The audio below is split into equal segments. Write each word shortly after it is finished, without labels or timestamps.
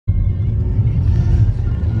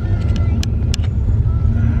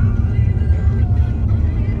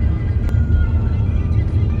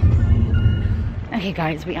Okay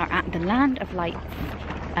guys, we are at the Land of Lights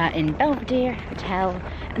in Belvedere Hotel,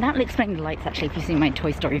 and that will explain the lights actually if you've seen my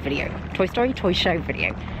Toy Story video. Toy Show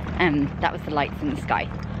video. That was the lights in the sky.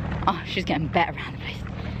 Oh, she's getting better around the place.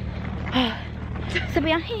 So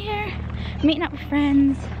we are here, meeting up with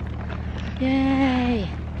friends. Yay!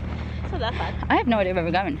 It's not that bad. I have no idea where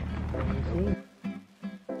we're going.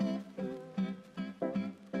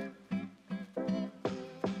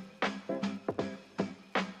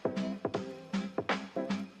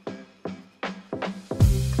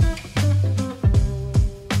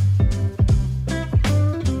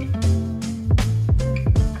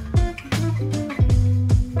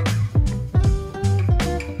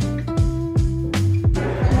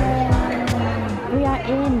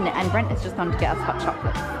 And Brent has just gone to get us hot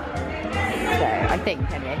chocolate. So I think,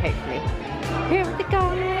 anyway, hopefully. Here are the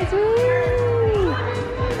guys! Woo!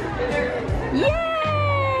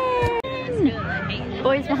 Yay!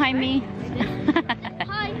 Boys behind me.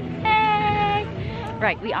 Hi! Hey!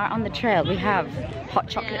 Right, we are on the trail. We have hot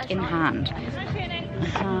chocolate in hand.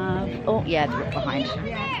 Oh yeah, it's right behind.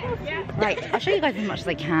 Right, I'll show you guys as much as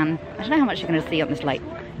I can. I don't know how much you're going to see on this light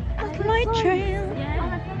trail.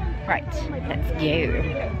 Right, let's go.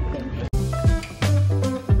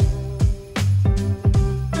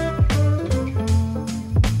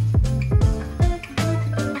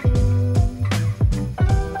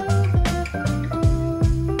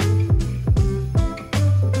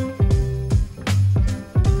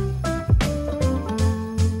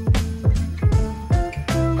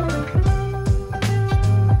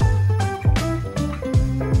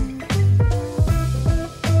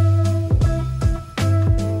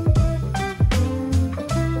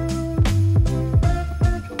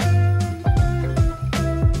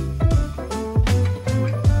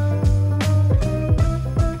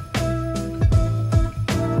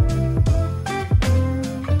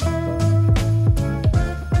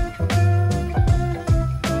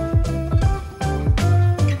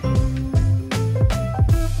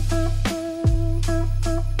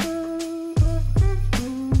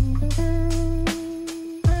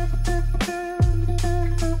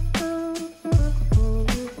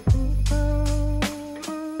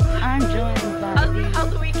 How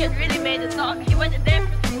the weekend really made it up. He went in there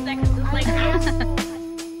for 3 seconds. It's like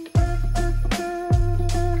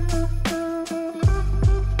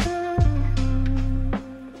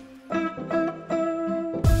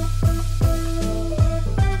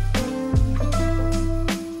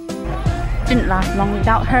didn't last long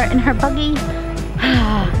without her in her buggy.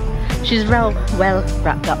 She's well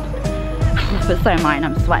wrapped up. But so am I, and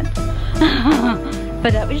I'm sweating.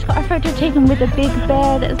 But we just got our photo taken with a big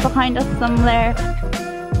bear that is behind us somewhere.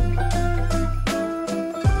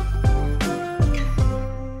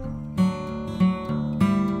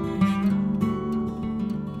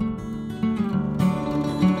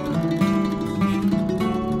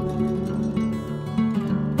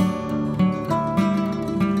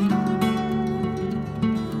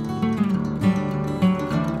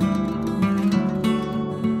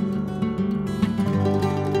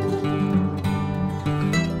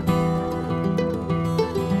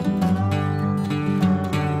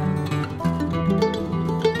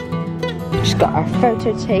 Just got our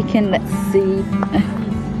photo taken, let's see.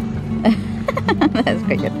 That's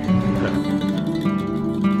pretty good.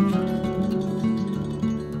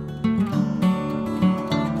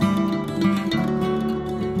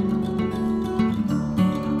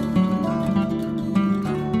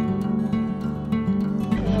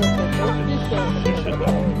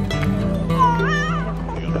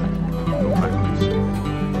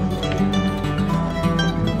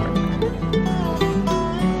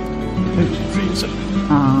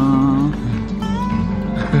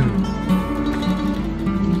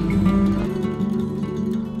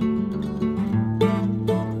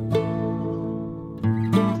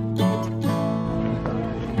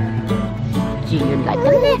 Do you like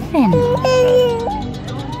the muffin?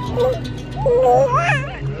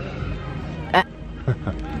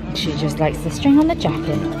 She just likes the string on the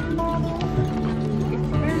jacket.